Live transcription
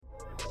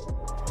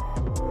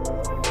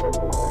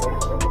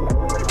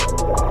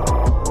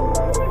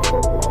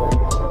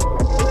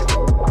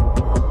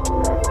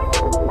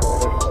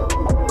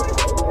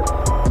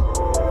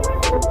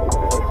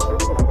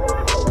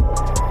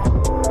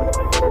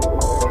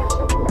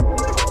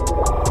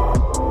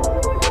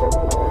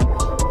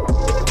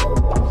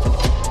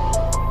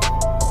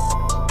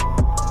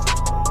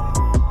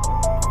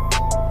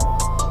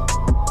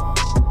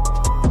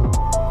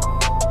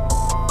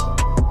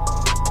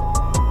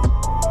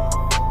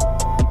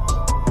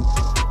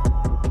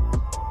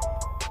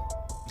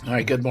All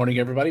right, good morning,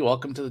 everybody.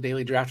 Welcome to the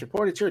Daily Draft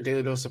Report. It's your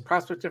daily dose of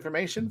prospect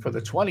information for the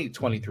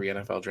 2023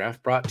 NFL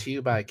Draft, brought to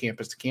you by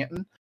Campus to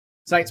Canton.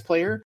 Tonight's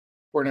player,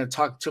 we're going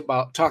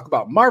to talk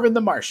about Marvin the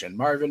Martian.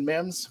 Marvin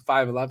Mims,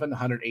 5'11",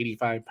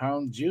 185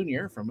 pounds,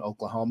 junior from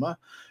Oklahoma.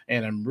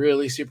 And I'm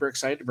really super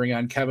excited to bring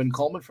on Kevin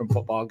Coleman from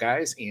Football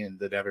Guys in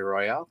the Devy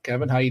Royale.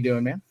 Kevin, how you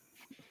doing, man?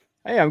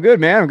 Hey, I'm good,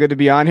 man. I'm good to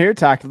be on here.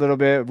 Talked a little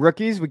bit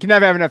rookies. We can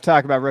never have enough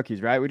talk about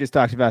rookies, right? We just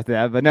talked about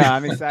that, but no,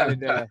 I'm excited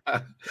to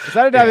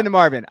dive into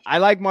Marvin. I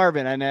like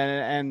Marvin,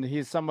 and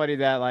he's somebody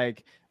that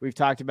like we've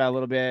talked about a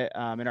little bit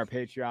in our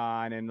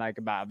Patreon and like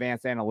about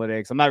advanced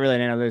analytics. I'm not really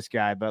an analytics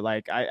guy, but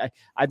like I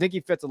think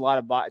he fits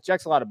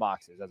checks a lot of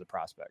boxes as a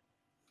prospect.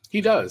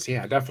 He does,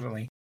 yeah,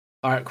 definitely.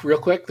 All right, real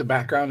quick, the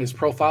background is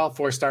profile,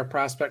 4-star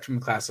prospect from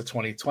the class of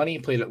 2020. He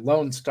played at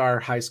Lone Star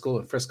High School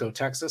in Frisco,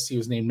 Texas. He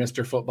was named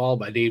Mr. Football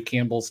by Dave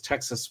Campbell's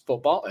Texas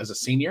Football as a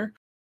senior.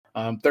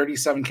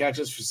 37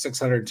 catches for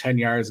 610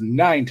 yards,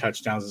 9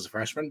 touchdowns as a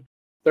freshman.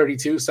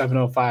 32,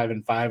 705,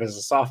 and 5 as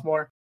a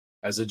sophomore.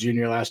 As a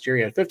junior last year,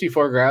 he had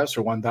 54 grabs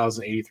for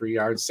 1,083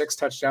 yards, 6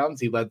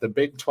 touchdowns. He led the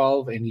Big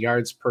 12 in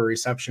yards per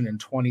reception in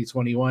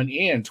 2021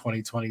 and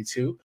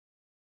 2022.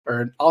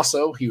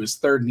 Also, he was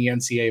third in the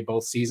NCAA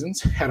both seasons,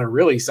 had a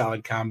really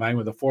solid combine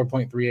with a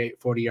 4.38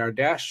 40-yard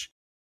dash,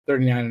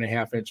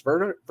 39.5-inch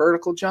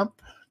vertical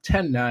jump,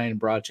 10.9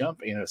 broad jump,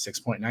 and a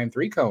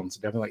 6.93 cones.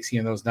 Definitely like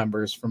seeing those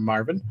numbers from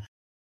Marvin.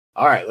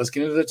 All right, let's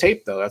get into the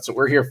tape, though. That's what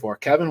we're here for.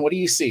 Kevin, what do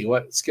you see?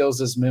 What skills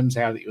does Mims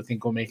have that you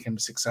think will make him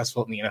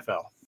successful in the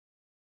NFL?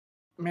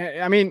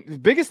 Man, I mean, the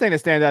biggest thing that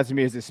stands out to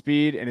me is his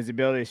speed and his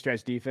ability to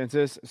stretch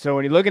defenses. So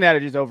when you're looking at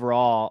it just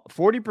overall,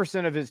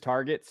 40% of his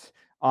targets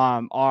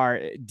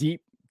are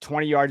deep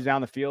 20 yards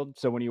down the field.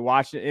 So when you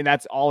watch it, and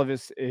that's all of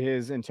his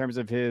in terms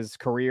of his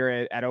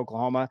career at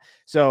Oklahoma.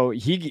 So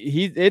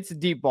it's a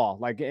deep ball.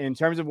 Like in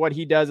terms of what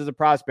he does as a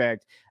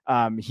prospect,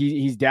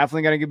 he's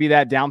definitely going to be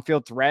that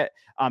downfield threat.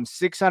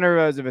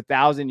 600 of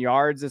 1,000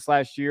 yards this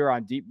last year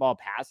on deep ball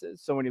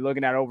passes. So when you're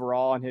looking at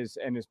overall and his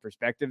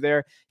perspective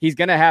there, he's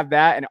going to have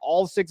that. And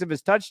all 6 of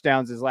his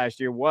touchdowns this last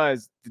year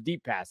was the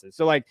deep passes.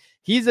 So like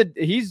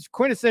he's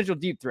quintessential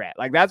deep threat.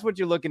 Like that's what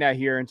you're looking at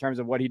here in terms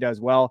of what he does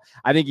well.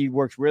 I think he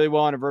works really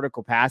well in a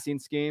vertical passing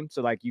scheme.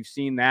 So like you've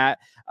seen that.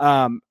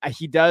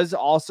 He does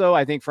also,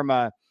 I think from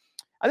a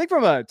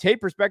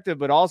tape perspective,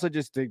 but also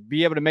just to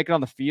be able to make it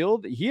on the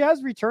field, he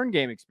has return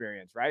game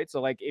experience, right? So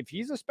like if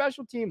he's a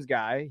special teams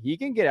guy, he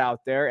can get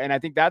out there. And I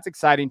think that's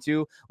exciting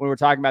too, when we're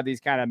talking about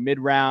these kind of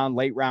mid-round,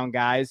 late round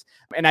guys.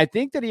 And I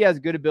think that he has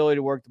good ability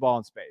to work the ball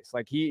in space.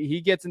 Like he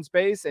gets in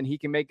space and he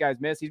can make guys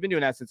miss. He's been doing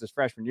that since his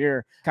freshman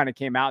year, kind of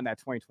came out in that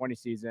 2020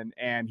 season,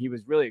 and he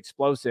was really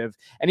explosive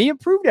and he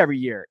improved every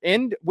year,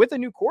 and with a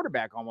new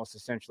quarterback almost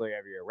essentially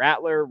every year.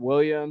 Rattler,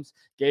 Williams,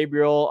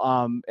 Gabriel.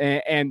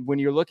 And when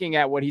you're looking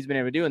at what he's been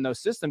able to do in those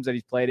systems that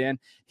he's played in,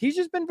 he's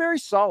just been very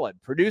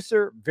solid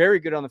producer, very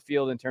good on the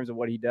field in terms of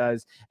what he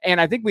does.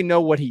 And I think we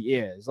know what he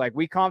is. Like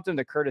we comped him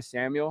to Curtis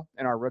Samuel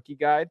in our rookie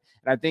guide.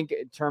 And I think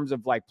in terms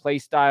of like play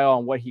style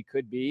and what he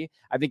could be,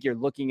 I think you're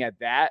looking at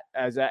that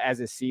as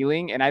a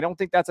ceiling. And I don't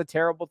think that's a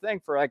terrible thing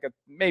for like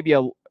maybe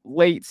a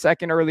late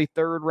second, early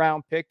third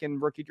round pick in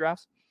rookie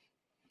drafts.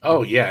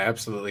 Oh yeah,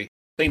 absolutely.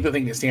 I think the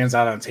thing that stands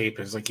out on tape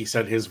is, like you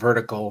said, his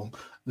vertical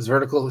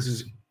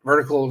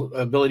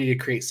ability to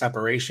create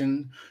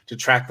separation, to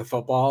track the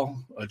football,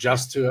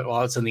 adjust to it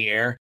while it's in the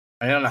air.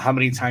 I don't know how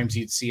many times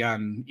you'd see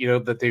on,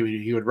 that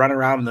he would run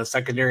around in the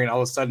secondary and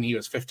all of a sudden he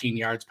was 15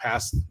 yards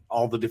past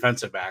all the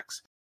defensive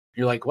backs.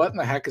 You're like, what in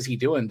the heck is he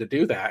doing to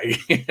do that?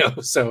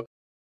 So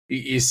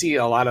you see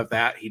a lot of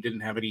that. He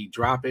didn't have any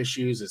drop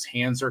issues. His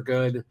hands are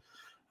good.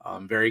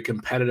 Very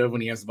competitive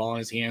when he has the ball in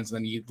his hands. And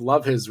then you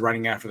love his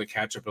running after the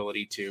catch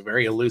ability too.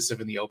 Very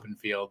elusive in the open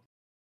field.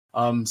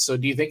 So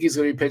do you think he's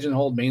going to be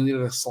pigeonholed mainly to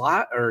the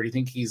slot, or do you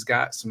think he's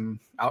got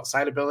some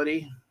outside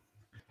ability?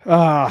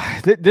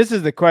 This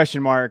is the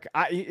question mark.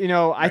 I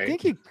Right.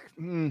 think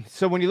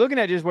so when you're looking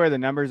at just where the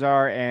numbers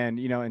are and,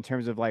 in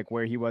terms of like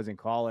where he was in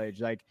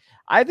college, like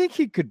I think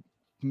he could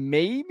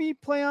maybe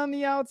play on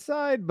the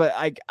outside, but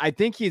I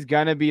think he's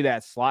going to be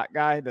that slot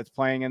guy that's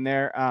playing in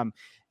there.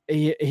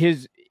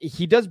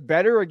 He does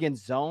better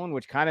against zone,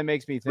 which kind of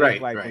makes me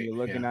think when you're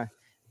looking at,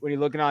 when you're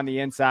looking on the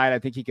inside, I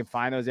think he can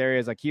find those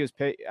areas. Like he was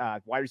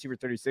wide receiver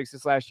 36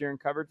 this last year in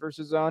covered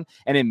versus zone.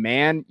 And in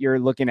man, you're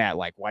looking at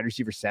like wide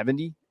receiver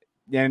 70.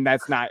 And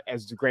that's not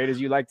as great as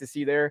you like to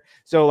see there.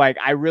 So like,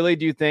 I really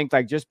do think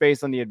like just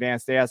based on the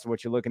advanced stats of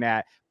what you're looking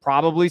at,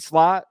 probably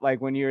slot, like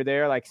when you're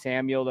there, like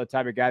Samuel, the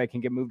type of guy that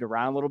can get moved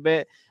around a little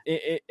bit,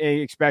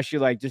 especially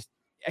like just,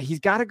 he's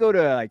got to go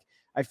to like,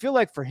 I feel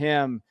like for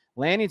him,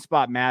 landing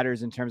spot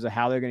matters in terms of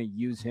how they're going to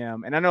use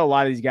him. And I know a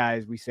lot of these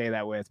guys we say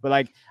that with, but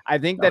like, I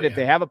think that if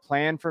they have a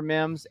plan for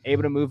Mims,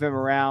 able to move him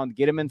around,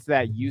 get him into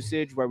that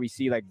usage where we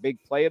see like big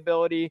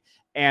playability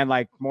and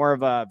like more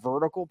of a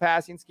vertical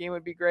passing scheme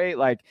would be great.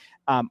 Like,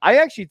 I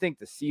actually think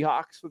the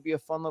Seahawks would be a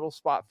fun little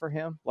spot for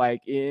him.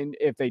 Like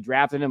if they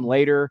drafted him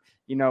later,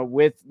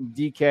 with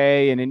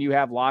DK, and then you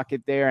have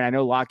Lockett there. And I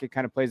know Lockett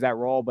kind of plays that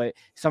role, but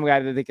some guy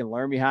that they can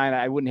learn behind,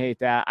 I wouldn't hate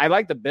that. I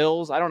like the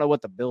Bills. I don't know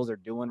what the Bills are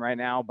doing right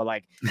now, but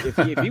like if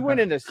he went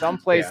into some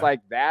place like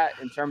that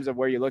in terms of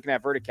where you're looking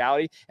at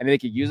verticality and they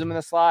could use him in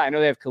the slot. I know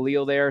they have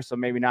Khalil there, so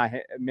maybe not.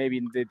 Maybe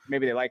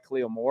they like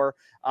Khalil more.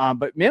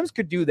 But Mims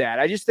could do that.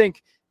 I just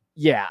think,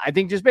 I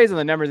think just based on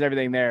the numbers and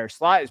everything there,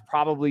 slot is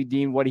probably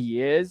deemed what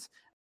he is.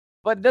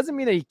 But it doesn't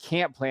mean that he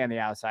can't play on the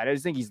outside. I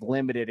just think he's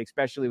limited,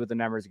 especially with the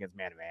numbers against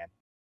man-to-man.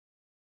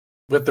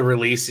 With the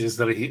releases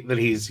that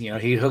he's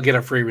he'll get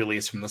a free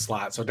release from the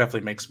slot, so it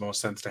definitely makes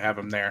most sense to have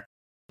him there.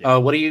 Yeah.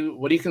 What are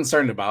you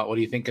concerned about? What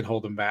do you think could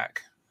hold him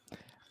back?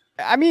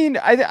 I mean,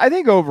 I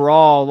think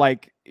overall,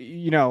 like,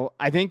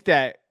 I think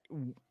that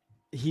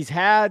he's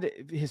had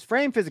his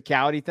frame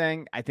physicality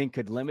thing, I think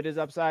could limit his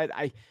upside.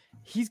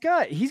 He's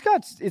got,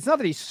 it's not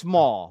that he's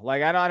small.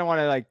 Like, I don't want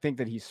to like think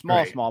that he's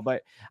small,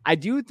 but I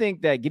do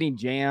think that getting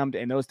jammed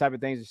and those type of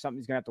things is something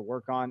he's going to have to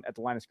work on at the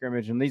line of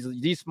scrimmage. And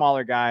these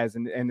smaller guys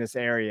in this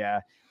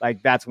area,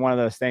 like that's one of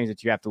those things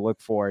that you have to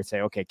look for and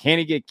say, okay, can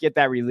he get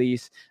that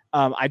release?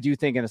 I do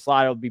think in the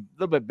slot, it'll be a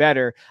little bit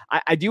better.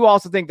 I do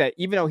also think that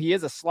even though he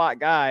is a slot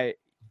guy,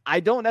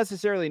 I don't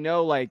necessarily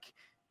know, like,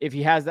 if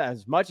he has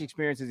as much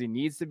experience as he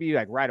needs to be,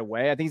 like right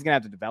away. I think he's going to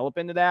have to develop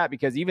into that,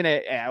 because even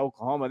at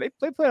Oklahoma, they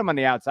played him on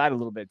the outside a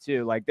little bit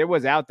too. Like there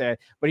was out there,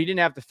 but he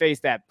didn't have to face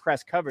that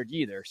press coverage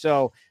either.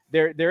 So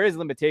there is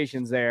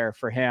limitations there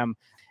for him.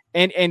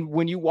 And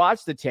when you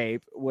watch the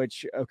tape,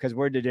 which, because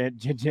we're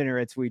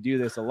degenerates, we do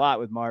this a lot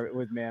with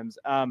Mims.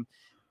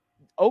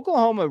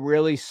 Oklahoma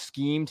really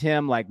schemed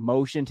him, like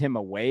motioned him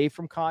away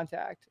from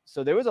contact.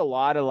 So there was a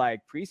lot of like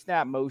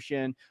pre-snap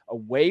motion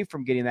away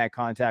from getting that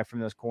contact from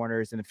those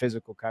corners and the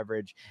physical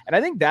coverage. And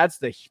I think that's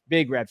the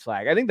big red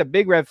flag. I think the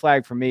big red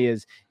flag for me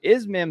is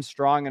Mims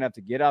strong enough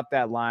to get up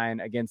that line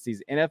against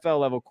these NFL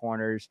level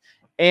corners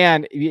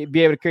and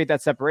be able to create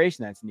that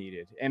separation that's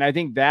needed. And I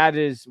think that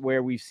is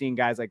where we've seen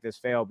guys like this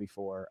fail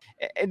before.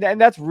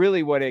 And that's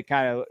really what it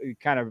kind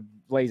of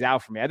lays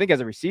out for me. I think as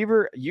a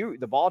receiver,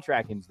 the ball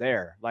tracking's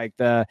there. Like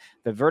the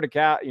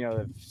vertical,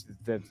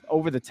 the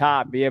over the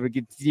top, be able to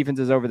get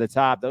defenses over the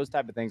top, those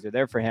type of things are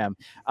there for him.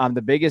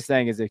 The biggest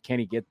thing is can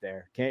he get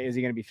there? Is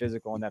he going to be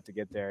physical enough to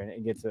get there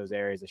and get to those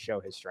areas to show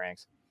his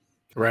strengths?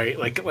 Right.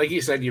 Like you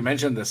said, you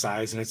mentioned the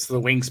size, and it's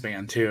the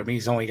wingspan too. I mean,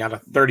 he's only got a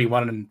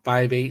 31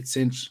 5/8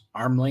 inch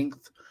arm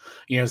length,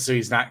 so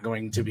he's not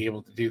going to be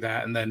able to do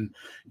that. And then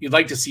you'd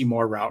like to see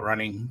more route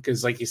running,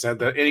 because like you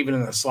said, even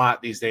in the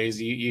slot these days,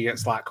 you get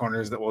slot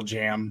corners that will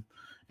jam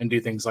and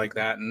do things like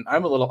that. And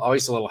I'm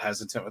always a little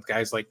hesitant with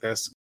guys like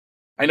this.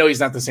 I know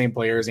he's not the same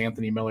player as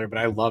Anthony Miller, but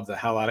I loved the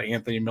hell out of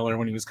Anthony Miller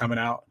when he was coming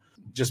out,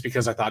 just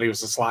because I thought he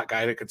was a slot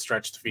guy that could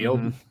stretch the field.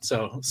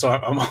 Mm-hmm. So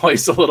I'm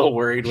always a little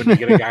worried when you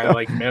get a guy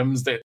like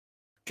Mims that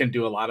can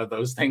do a lot of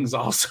those things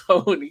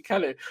also. And he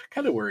kind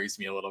of worries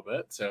me a little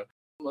bit. So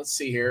let's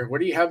see here. Where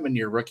do you have him in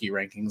your rookie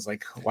rankings?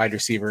 Like wide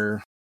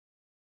receiver?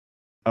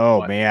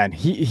 Oh man,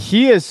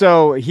 he is.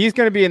 So he's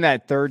going to be in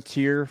that third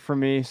tier for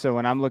me. So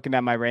when I'm looking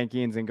at my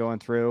rankings and going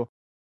through,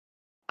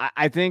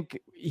 I think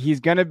he's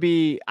going to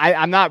be,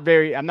 I'm not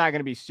going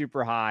to be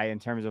super high in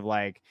terms of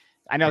like,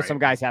 I know some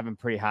guys have him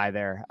pretty high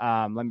there.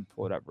 Let me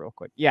pull it up real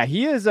quick. Yeah,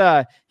 he is.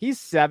 He's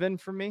 7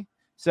 for me.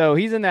 So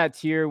he's in that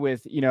tier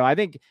with, I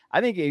think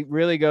it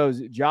really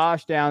goes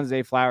Josh Downs,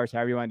 Zay Flowers,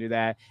 however you want to do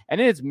that. And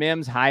then it's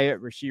Mims,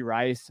 Hyatt, Rashee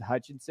Rice,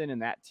 Hutchinson in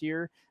that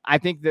tier. I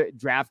think the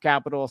draft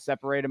capital will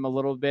separate him a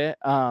little bit.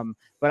 But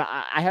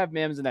I have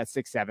Mims in that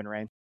 6-7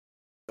 range.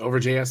 Over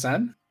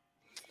JSN?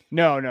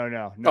 No.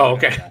 Oh,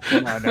 okay.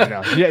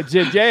 No. Yeah,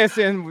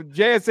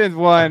 JSN's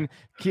one.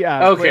 Okay,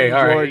 all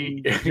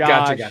Jordan, right.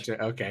 Josh,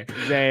 Gotcha. Okay.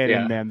 Zay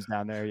and Mims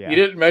down there. Yeah. You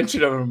didn't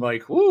mention him. I'm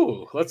like,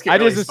 ooh, let's get. I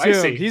just spicy.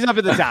 assumed he's up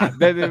at the top.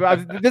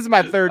 This is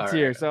my third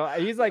tier, so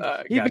he's like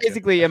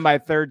basically in my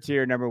third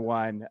tier, number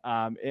 1.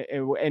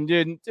 And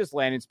then just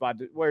landing spot.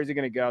 Where is he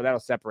going to go? That'll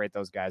separate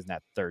those guys in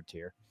that third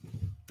tier.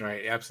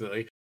 Right.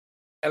 Absolutely.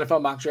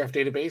 NFL mock draft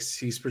database,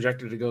 he's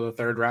projected to go the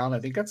 3rd round. I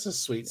think that's a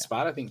sweet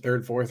spot. I think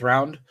 3rd, 4th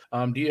round.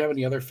 Do you have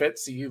any other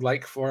fits that you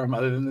like for him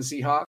other than the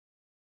Seahawks?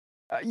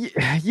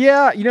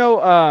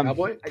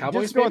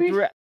 Cowboys maybe?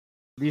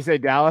 Do you say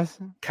Dallas?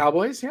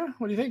 Cowboys, yeah.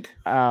 What do you think?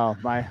 Oh,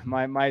 my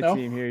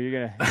team here.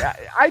 You're gonna.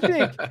 I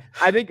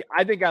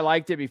think I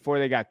liked it before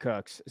they got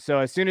Cooks. So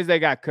as soon as they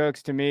got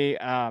Cooks, to me,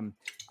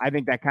 I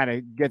think that kind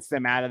of gets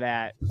them out of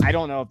that. I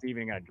don't know if they're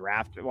even going to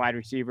draft a wide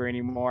receiver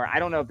anymore. I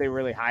don't know if they're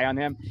really high on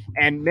him.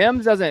 And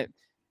Mims doesn't.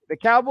 The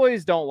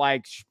Cowboys don't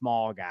like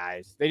small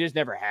guys. They just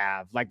never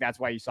have. Like that's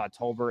why you saw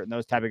Tolbert and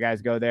those type of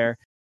guys go there.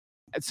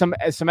 Some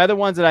other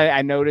ones that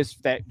I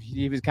noticed that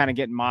he was kind of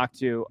getting mocked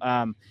to.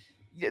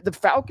 The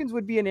Falcons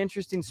would be an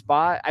interesting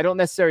spot. I don't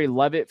necessarily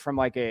love it from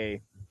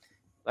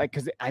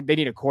because they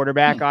need a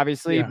quarterback,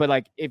 obviously. Yeah. But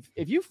like if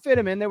you fit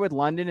him in there with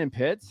London and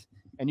Pitts,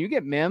 and you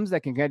get Mims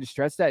that can kind of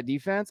stretch that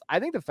defense,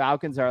 I think the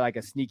Falcons are like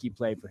a sneaky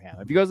play for him.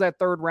 If he goes that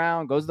third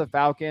round, goes to the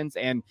Falcons,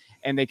 and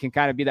they can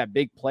kind of be that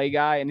big play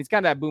guy, and he's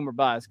kind of that boomer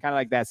bust, kind of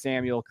like that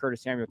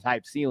Curtis Samuel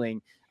type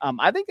ceiling.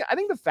 I think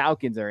the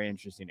Falcons are an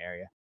interesting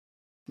area.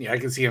 Yeah, I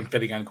can see him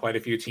fitting on quite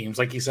a few teams.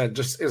 Like you said,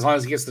 just as long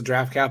as he gets the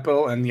draft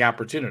capital and the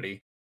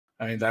opportunity.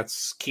 I mean,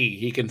 that's key.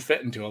 He can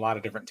fit into a lot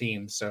of different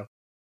teams. So,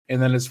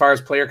 and then as far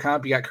as player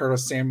comp, you got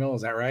Curtis Samuel.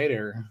 Is that right?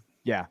 Or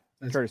yeah,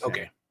 Curtis.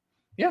 Okay.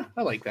 Yeah,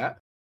 I like that.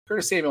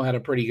 Curtis Samuel had a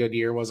pretty good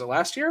year. Was it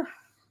last year?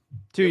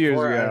 2 years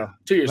ago.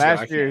 2 years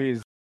last ago. year, he's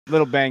a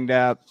little banged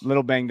up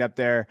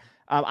there.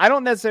 I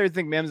don't necessarily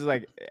think Mims is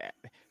like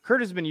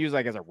Curtis has been used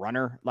like as a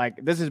runner. Like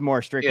this is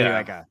more strictly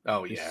like a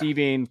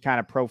receiving kind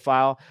of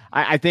profile.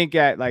 I think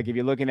like if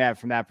you're looking at it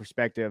from that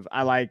perspective,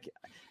 I like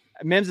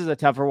Mims is a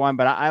tougher one,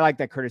 but I like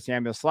that Curtis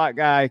Samuel slot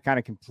guy, kind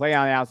of can play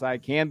on the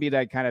outside, can be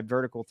that kind of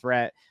vertical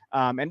threat,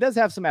 and does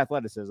have some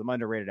athleticism,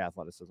 underrated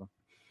athleticism.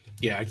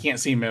 Yeah, I can't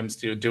see Mims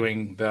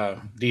doing the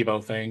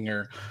Debo thing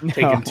or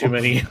taking too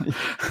many.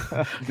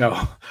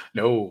 No,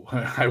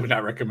 I would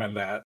not recommend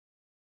that.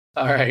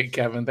 All right,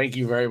 Kevin, thank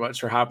you very much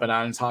for hopping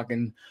on and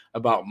talking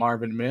about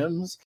Marvin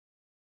Mims.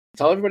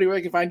 Tell everybody where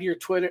they can find your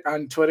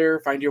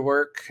Twitter, find your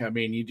work. I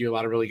mean, you do a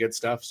lot of really good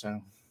stuff, so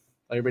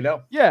let everybody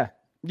know. Yeah.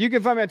 You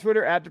can find me on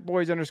Twitter at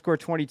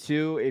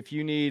boys_22. If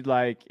you need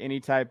like any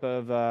type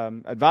of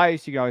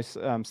advice, you can always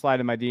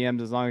slide in my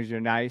DMs as long as you're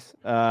nice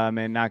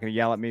and not going to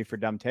yell at me for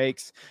dumb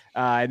takes.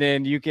 And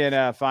then you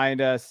can find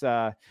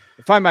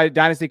my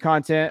Dynasty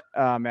content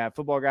at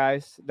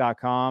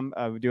footballguys.com.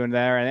 We're doing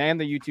there and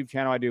the YouTube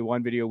channel. I do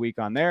one video a week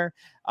on there.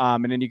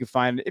 And then you can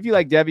find, if you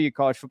like Devy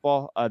college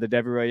football, the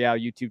Devy Royale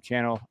YouTube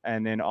channel,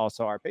 and then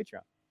also our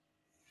Patreon.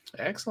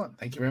 Excellent.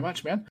 Thank you very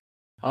much, man.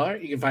 All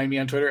right, you can find me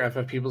on Twitter,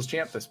 FF People's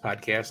Champ, this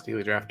podcast,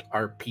 Daily Draft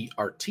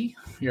RPRT.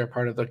 You're a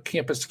part of the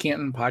Campus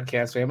Canton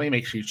podcast family.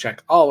 Make sure you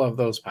check all of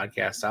those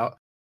podcasts out.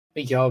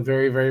 Thank you all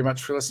very, very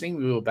much for listening.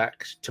 We will be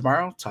back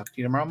tomorrow. Talk to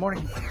you tomorrow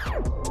morning.